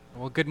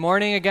Well, good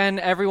morning again,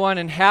 everyone,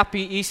 and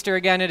happy Easter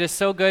again. It is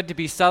so good to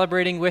be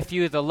celebrating with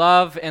you the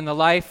love and the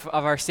life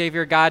of our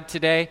Savior God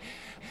today.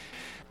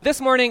 This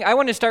morning, I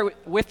want to start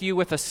with you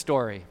with a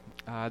story.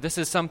 This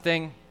is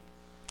something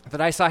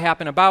that I saw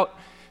happen about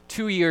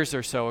 2 years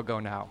or so ago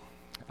now.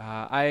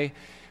 I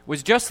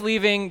was just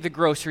leaving the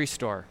grocery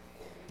store,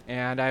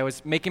 and I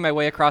was making my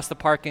way across the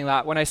parking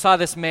lot when I saw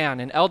this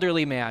man, an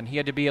elderly man. He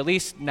had to be at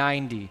least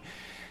 90.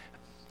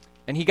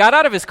 And he got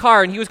out of his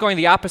car, and he was going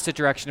the opposite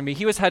direction of me.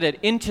 He was headed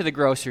into the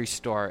grocery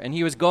store, and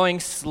he was going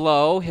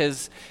slow.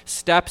 His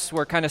steps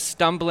were kind of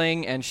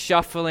stumbling and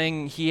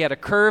shuffling. He had a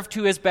curve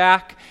to his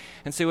back,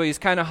 and so he was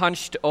kind of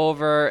hunched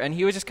over, and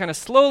he was just kind of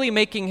slowly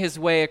making his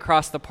way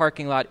across the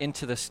parking lot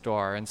into the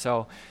store. And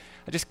so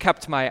I just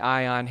kept my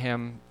eye on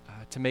him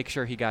to make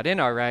sure he got in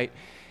all right.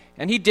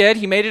 And he did.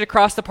 He made it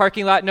across the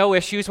parking lot, no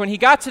issues. When he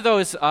got to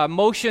those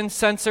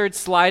motion-censored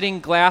sliding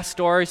glass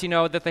doors,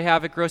 that they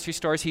have at grocery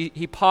stores,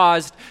 he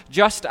paused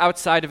just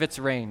outside of its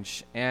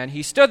range. And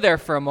he stood there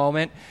for a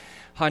moment,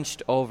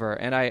 hunched over.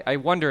 And I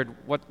wondered,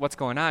 what's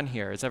going on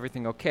here? Is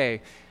everything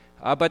okay?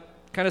 But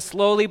kind of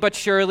slowly but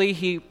surely,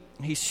 he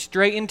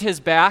straightened his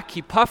back.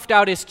 He puffed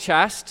out his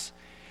chest.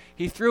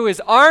 He threw his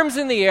arms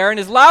in the air, and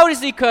as loud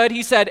as he could,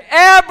 he said,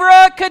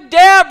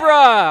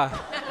 "Abracadabra!"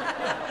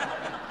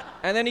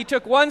 And then he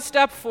took one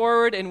step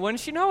forward, and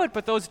wouldn't you know it,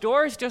 but those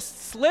doors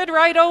just slid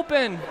right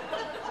open.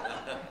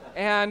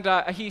 And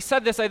he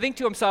said this, I think,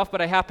 to himself,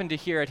 but I happened to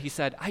hear it. He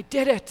said, "I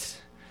did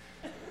it."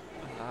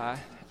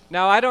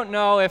 Now, I don't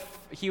know if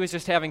he was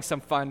just having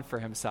some fun for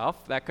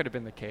himself. That could have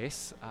been the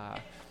case.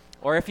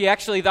 Or if he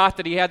actually thought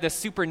that he had this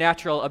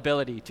supernatural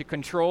ability to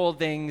control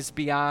things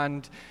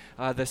beyond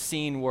the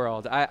seen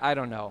world. I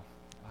don't know.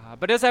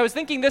 But as I was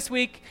thinking this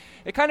week,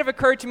 it kind of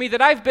occurred to me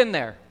that I've been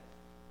there.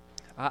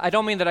 I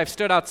don't mean that I've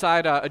stood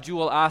outside a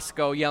Jewel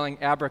Osco yelling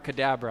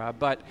abracadabra,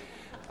 but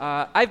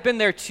I've been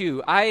there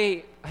too.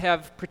 I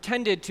have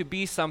pretended to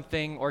be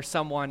something or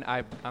someone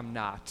I'm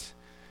not.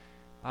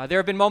 There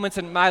have been moments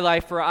in my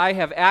life where I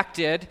have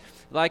acted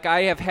like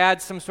I have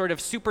had some sort of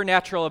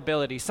supernatural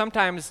ability.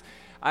 Sometimes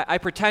I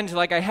pretend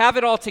like I have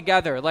it all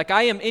together, like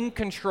I am in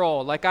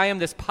control, like I am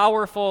this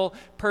powerful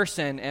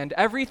person, and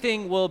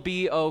everything will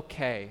be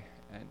okay.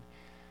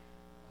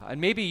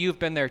 And maybe you've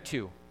been there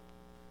too.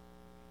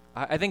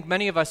 I think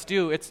many of us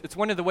do. It's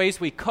one of the ways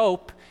we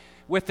cope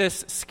with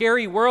this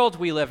scary world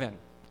we live in.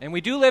 And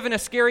we do live in a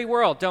scary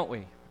world, don't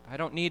we? I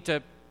don't need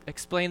to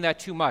explain that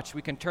too much.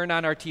 We can turn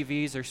on our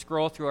TVs or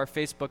scroll through our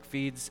Facebook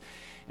feeds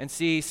and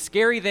see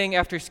scary thing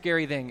after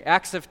scary thing,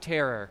 acts of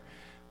terror,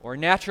 or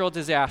natural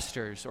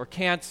disasters, or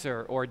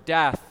cancer, or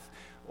death,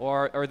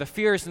 or the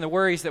fears and the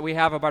worries that we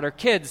have about our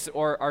kids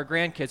or our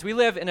grandkids. We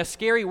live in a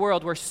scary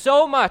world where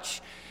so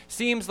much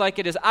seems like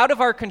it is out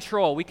of our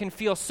control. We can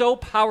feel so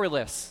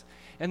powerless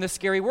in the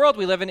scary world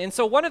we live in. And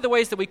so one of the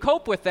ways that we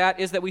cope with that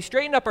is that we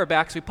straighten up our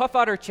backs, we puff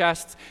out our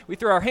chests, we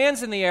throw our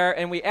hands in the air,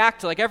 and we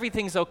act like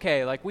everything's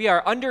okay, like we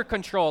are under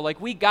control, like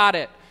we got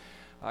it.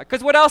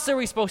 Because what else are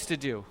we supposed to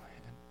do?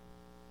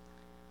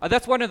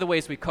 That's one of the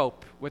ways we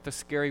cope with the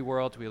scary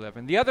world we live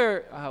in. The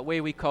other way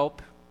we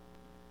cope,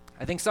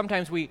 I think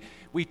sometimes we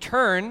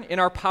turn in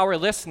our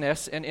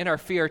powerlessness and in our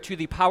fear to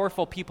the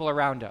powerful people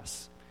around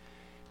us.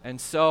 And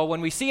so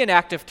when we see an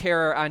act of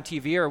terror on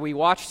TV or we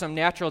watch some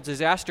natural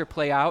disaster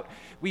play out,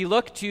 we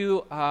look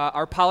to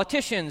our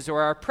politicians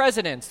or our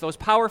presidents, those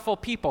powerful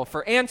people,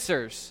 for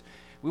answers.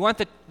 We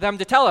want them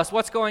to tell us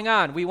what's going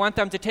on. We want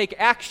them to take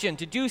action,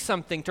 to do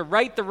something, to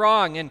right the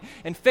wrong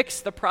and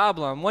fix the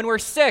problem. When we're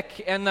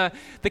sick and the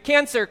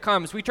cancer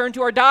comes, we turn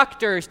to our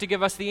doctors to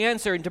give us the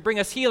answer and to bring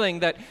us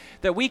healing that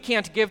we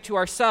can't give to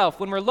ourselves.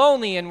 When we're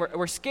lonely and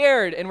we're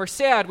scared and we're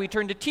sad, we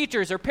turn to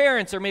teachers or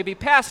parents or maybe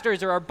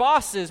pastors or our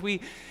bosses. We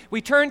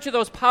turn to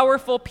those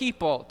powerful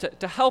people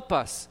to help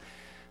us.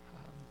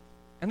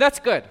 And that's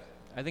good.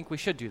 I think we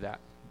should do that.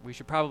 We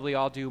should probably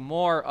all do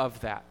more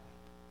of that.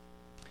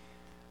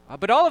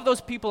 But all of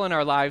those people in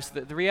our lives,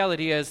 the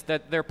reality is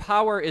that their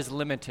power is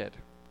limited.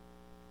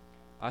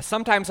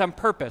 Sometimes on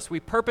purpose. We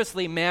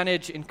purposely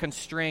manage and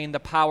constrain the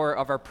power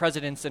of our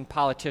presidents and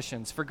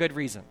politicians for good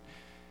reason.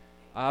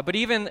 But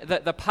even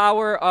the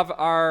power of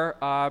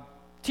our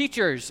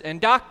teachers and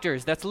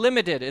doctors, that's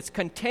limited. It's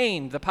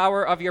contained. The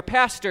power of your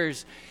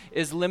pastors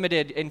is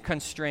limited and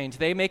constrained.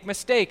 They make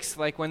mistakes,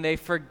 like when they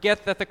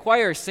forget that the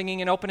choir is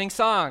singing an opening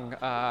song.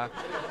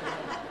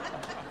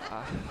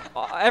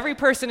 Every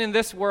person in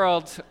this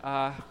world,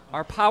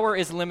 our power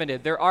is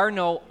limited. There are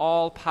no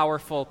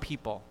all-powerful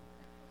people,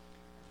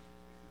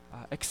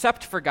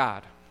 except for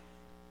God.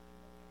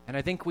 And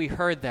I think we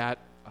heard that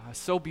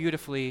so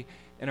beautifully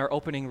in our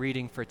opening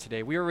reading for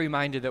today. We were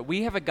reminded that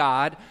we have a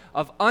God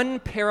of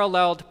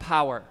unparalleled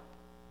power,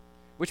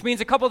 which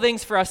means a couple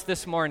things for us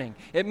this morning.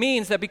 It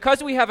means that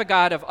because we have a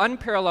God of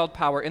unparalleled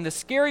power in the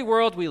scary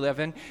world we live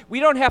in,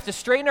 we don't have to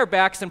straighten our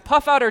backs and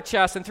puff out our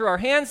chests and throw our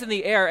hands in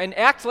the air and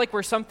act like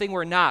we're something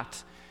we're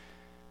not.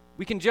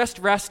 We can just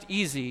rest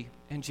easy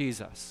in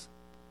Jesus.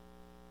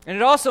 And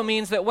it also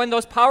means that when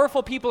those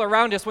powerful people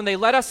around us, when they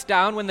let us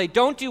down, when they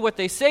don't do what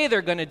they say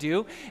they're going to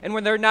do, and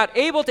when they're not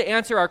able to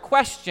answer our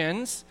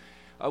questions,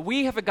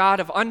 we have a God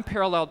of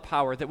unparalleled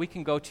power that we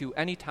can go to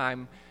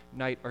anytime,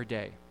 night or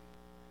day.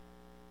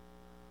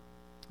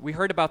 We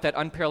heard about that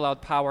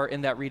unparalleled power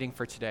in that reading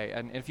for today.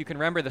 And if you can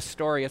remember the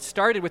story, it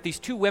started with these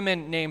two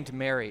women named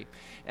Mary.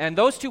 And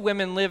those two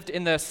women lived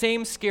in the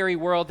same scary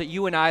world that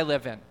you and I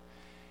live in.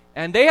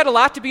 And they had a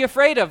lot to be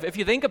afraid of, if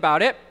you think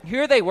about it.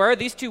 Here they were,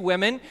 these two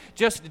women,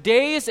 just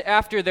days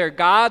after their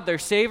God, their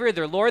Savior,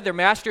 their Lord, their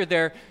Master,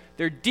 their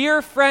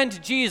dear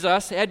friend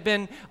Jesus had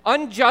been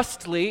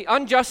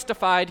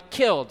unjustified,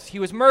 killed. He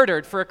was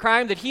murdered for a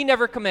crime that he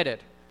never committed.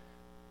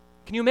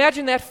 Can you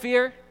imagine that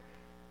fear?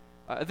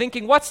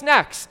 Thinking, what's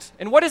next?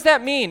 And what does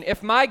that mean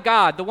if my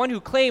God, the one who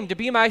claimed to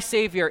be my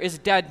Savior, is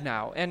dead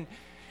now? And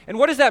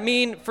what does that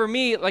mean for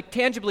me, like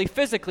tangibly,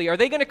 physically? Are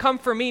they going to come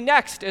for me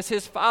next as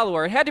his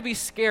follower? It had to be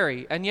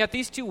scary. And yet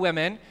these two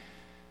women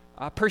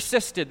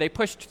persisted. They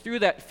pushed through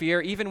that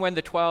fear even when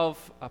the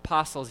 12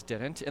 apostles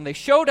didn't. And they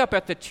showed up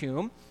at the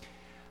tomb.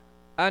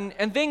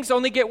 And things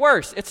only get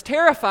worse. It's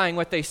terrifying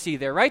what they see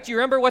there, right? Do you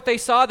remember what they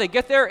saw? They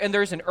get there, and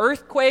there's an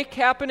earthquake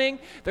happening.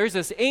 There's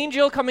this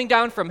angel coming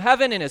down from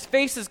heaven, and his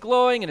face is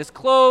glowing, and his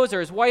clothes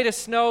are as white as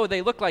snow.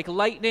 They look like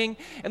lightning.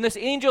 And this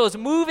angel is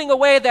moving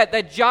away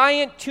that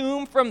giant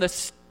tomb from the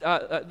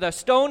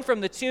stone from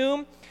the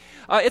tomb.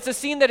 It's a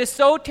scene that is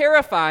so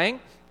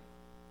terrifying.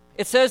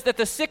 It says that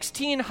the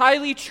 16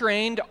 highly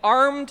trained,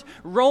 armed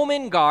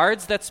Roman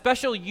guards, that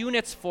special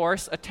units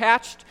force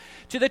attached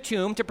to the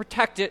tomb to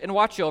protect it and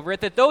watch over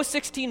it, that those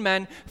 16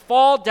 men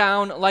fall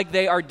down like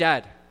they are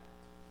dead.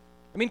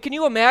 I mean, can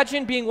you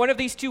imagine being one of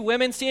these two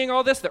women, seeing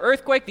all this, the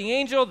earthquake, the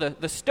angel,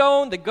 the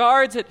stone, the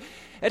guards? It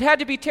had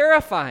to be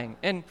terrifying.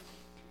 And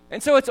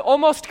so it's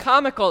almost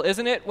comical,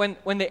 isn't it,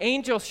 when the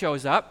angel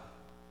shows up,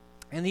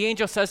 and the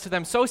angel says to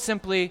them so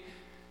simply,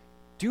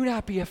 "Do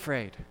not be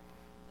afraid."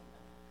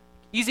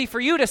 Easy for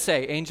you to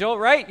say, angel,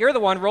 right? You're the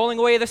one rolling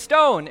away the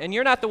stone, and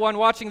you're not the one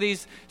watching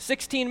these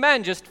 16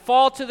 men just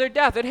fall to their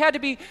death. It had to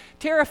be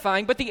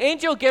terrifying, but the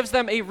angel gives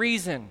them a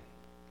reason,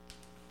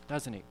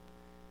 doesn't he?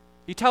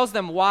 He tells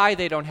them why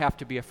they don't have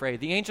to be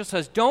afraid. The angel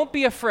says, "Don't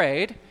be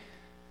afraid,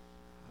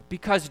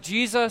 because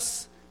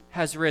Jesus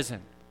has risen."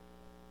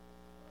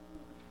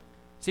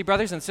 See,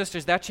 brothers and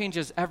sisters, that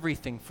changes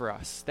everything for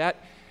us.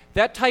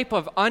 That type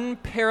of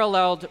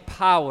unparalleled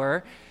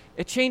power,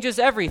 it changes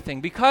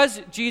everything.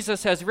 Because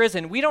Jesus has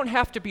risen, we don't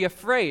have to be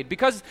afraid.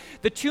 Because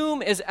the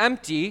tomb is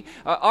empty,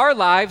 our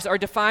lives are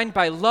defined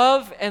by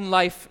love and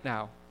life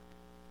now.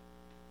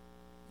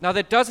 Now,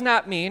 that does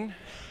not mean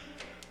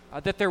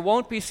that there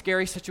won't be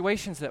scary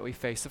situations that we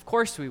face. Of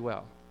course we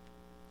will.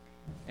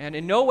 And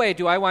in no way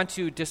do I want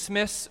to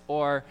dismiss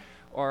or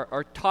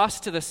toss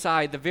to the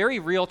side the very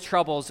real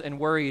troubles and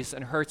worries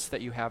and hurts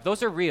that you have.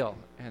 Those are real,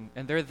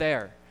 and they're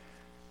there.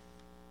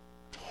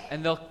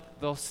 And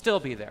they'll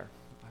still be there,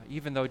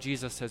 even though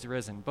Jesus has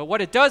risen. But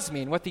what it does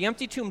mean, what the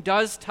empty tomb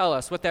does tell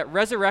us, what that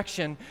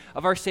resurrection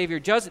of our Savior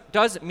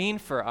does mean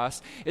for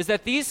us, is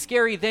that these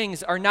scary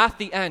things are not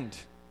the end.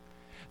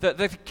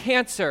 The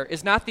cancer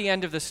is not the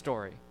end of the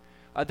story.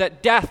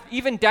 That death,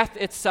 even death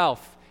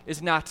itself,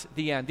 is not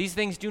the end. These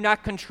things do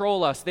not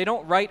control us. They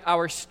don't write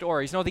our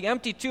stories. No, the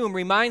empty tomb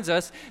reminds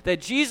us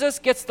that Jesus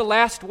gets the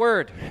last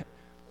word.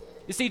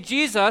 You see,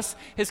 Jesus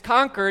has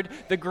conquered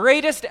the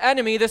greatest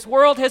enemy this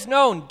world has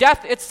known,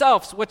 death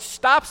itself, which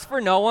stops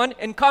for no one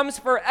and comes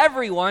for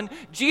everyone.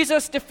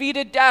 Jesus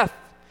defeated death.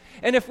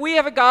 And if we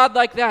have a God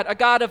like that, a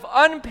God of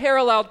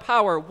unparalleled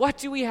power, what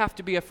do we have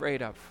to be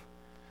afraid of?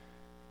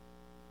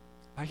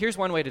 Here's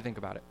one way to think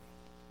about it.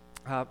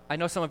 I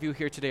know some of you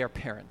here today are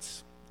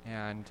parents.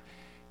 And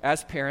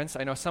as parents,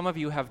 I know some of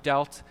you have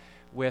dealt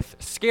with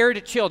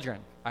scared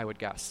children, I would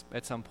guess,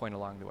 at some point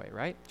along the way,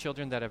 right?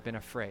 Children that have been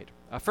afraid.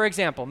 For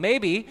example,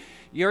 maybe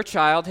your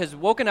child has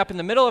woken up in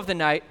the middle of the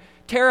night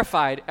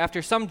terrified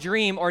after some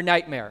dream or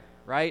nightmare,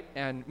 right?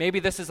 And maybe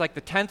this is like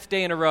the 10th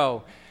day in a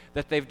row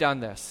that they've done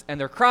this. And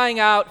they're crying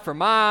out for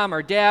mom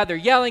or dad. They're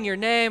yelling your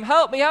name,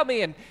 help me, help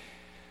me. And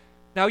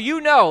now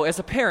you know as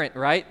a parent,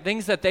 right,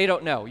 things that they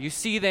don't know. You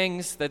see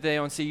things that they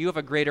don't see. You have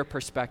a greater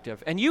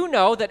perspective. And you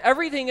know that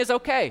everything is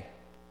okay.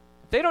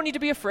 They don't need to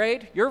be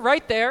afraid. You're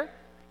right there.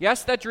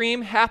 Yes, that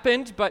dream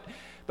happened, but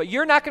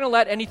you're not going to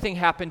let anything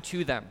happen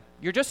to them.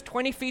 You're just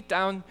 20 feet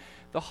down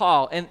the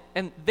hall,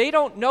 and they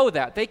don't know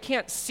that. They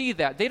can't see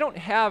that. They don't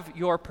have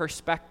your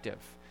perspective.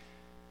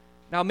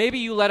 Now, maybe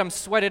you let them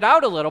sweat it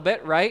out a little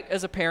bit, right,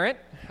 as a parent,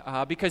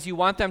 because you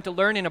want them to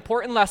learn an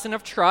important lesson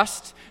of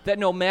trust, that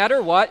no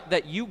matter what,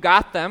 that you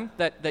got them,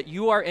 that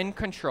you are in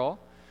control.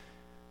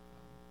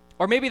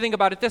 Or maybe think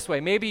about it this way.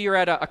 Maybe you're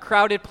at a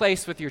crowded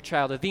place with your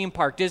child, a theme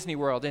park, Disney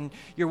World, and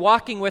you're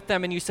walking with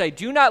them and you say,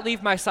 "Do not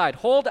leave my side.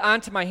 Hold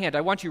on to my hand.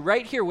 I want you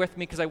right here with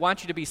me because I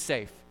want you to be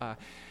safe."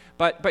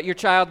 But your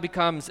child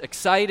becomes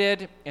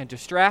excited and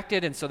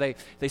distracted, and so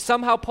they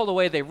somehow pull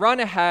away. They run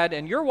ahead,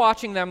 and you're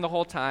watching them the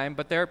whole time,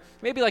 but they're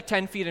maybe like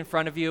 10 feet in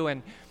front of you,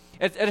 and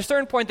at a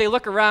certain point, they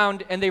look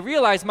around and they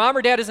realize mom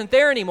or dad isn't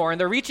there anymore, and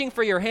they're reaching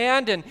for your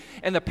hand,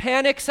 and the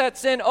panic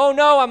sets in. Oh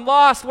no, I'm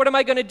lost. What am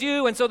I going to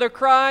do? And so they're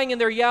crying and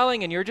they're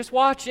yelling, and you're just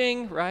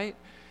watching, right?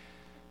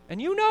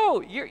 And you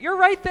know, you're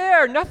right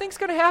there. Nothing's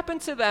going to happen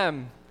to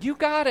them. You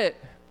got it.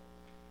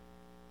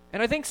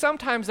 And I think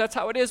sometimes that's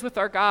how it is with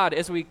our God,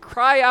 as we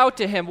cry out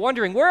to him,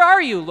 wondering, where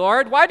are you,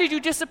 Lord? Why did you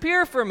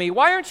disappear from me?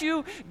 Why aren't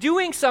you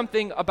doing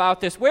something about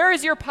this? Where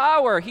is your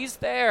power? He's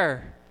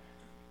there.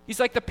 He's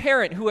like the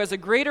parent who has a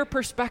greater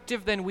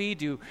perspective than we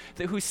do,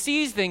 who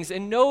sees things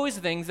and knows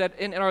things that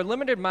in our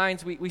limited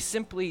minds we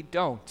simply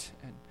don't.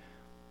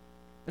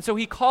 And so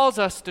he calls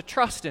us to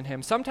trust in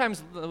him,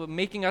 sometimes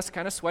making us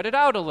kind of sweat it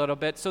out a little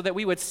bit so that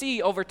we would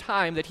see over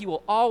time that he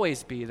will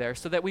always be there,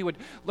 so that we would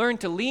learn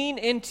to lean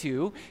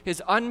into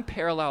his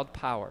unparalleled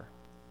power.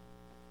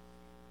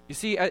 You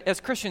see, as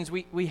Christians,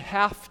 we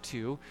have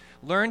to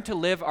learn to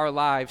live our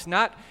lives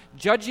not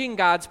judging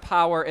God's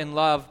power and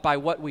love by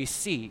what we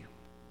see.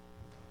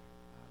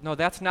 No,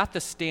 that's not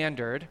the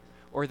standard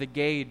or the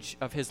gauge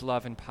of his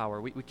love and power.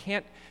 We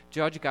can't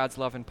judge God's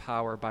love and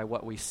power by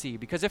what we see,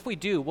 because if we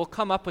do, we'll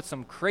come up with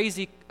some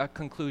crazy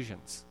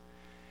conclusions.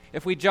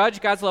 If we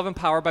judge God's love and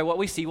power by what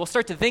we see, we'll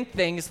start to think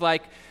things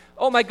like,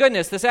 oh my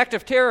goodness, this act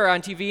of terror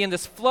on TV and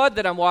this flood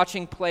that I'm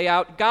watching play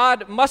out,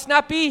 God must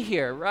not be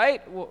here,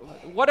 right?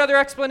 What other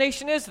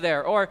explanation is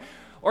there?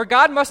 Or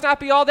God must not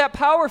be all that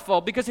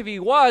powerful, because if he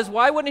was,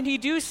 why wouldn't he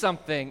do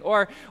something?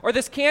 Or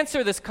this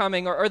cancer that's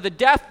coming, or the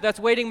death that's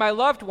waiting my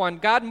loved one,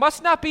 God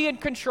must not be in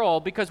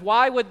control, because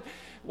why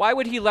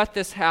would he let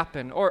this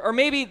happen? Or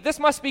maybe this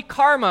must be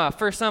karma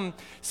for some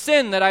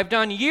sin that I've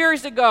done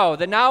years ago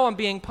that now I'm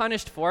being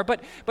punished for.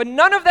 But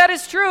none of that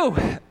is true.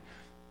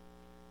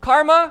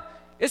 Karma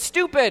is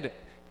stupid,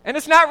 and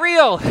it's not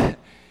real.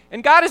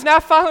 And God is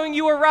not following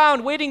you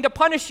around waiting to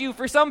punish you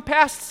for some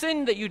past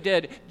sin that you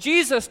did.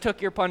 Jesus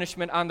took your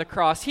punishment on the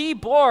cross. He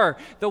bore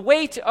the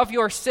weight of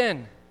your sin.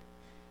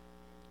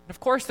 And of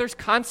course, there's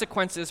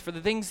consequences for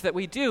the things that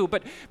we do,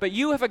 but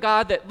you have a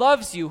God that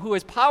loves you, who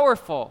is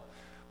powerful,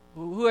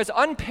 who has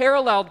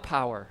unparalleled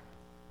power.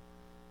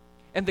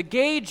 And the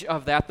gauge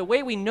of that, the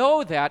way we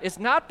know that, is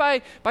not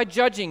by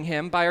judging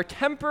him by our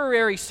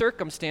temporary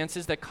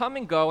circumstances that come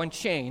and go and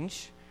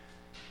change,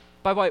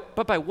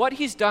 but by what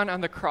he's done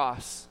on the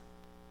cross.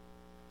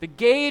 The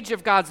gauge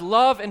of God's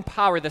love and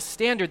power, the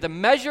standard, the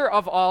measure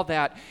of all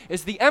that,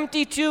 is the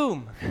empty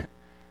tomb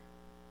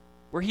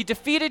where he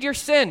defeated your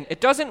sin. It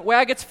doesn't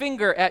wag its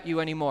finger at you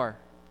anymore.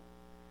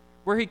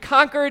 Where he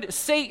conquered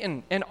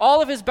Satan and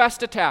all of his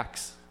best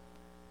attacks.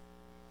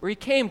 Where he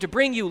came to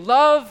bring you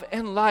love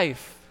and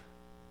life.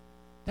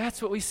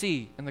 That's what we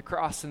see in the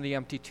cross and the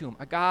empty tomb.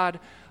 A God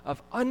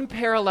of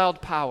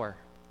unparalleled power.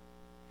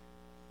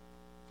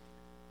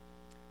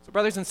 So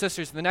brothers and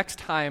sisters, the next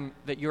time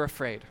that you're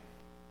afraid,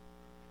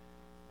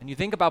 and you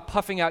think about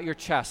puffing out your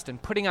chest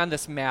and putting on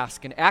this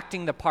mask and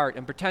acting the part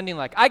and pretending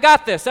like, I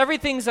got this,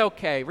 everything's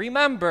okay.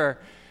 Remember,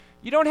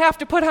 you don't have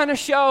to put on a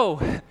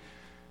show.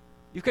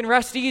 You can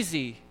rest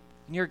easy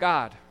in your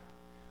God.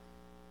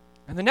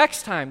 And the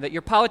next time that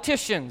your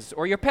politicians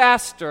or your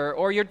pastor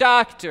or your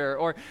doctor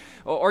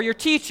or your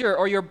teacher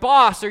or your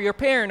boss or your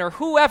parent or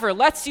whoever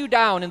lets you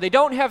down and they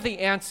don't have the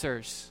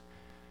answers,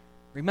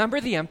 remember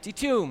the empty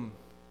tomb,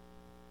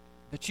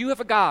 that you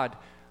have a God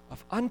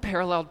of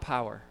unparalleled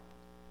power.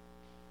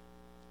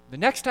 The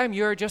next time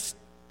you're just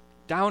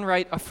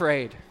downright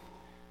afraid,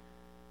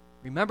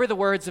 remember the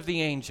words of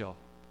the angel.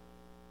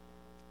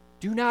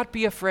 Do not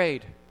be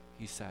afraid,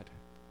 he said,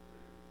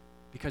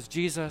 because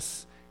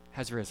Jesus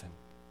has risen.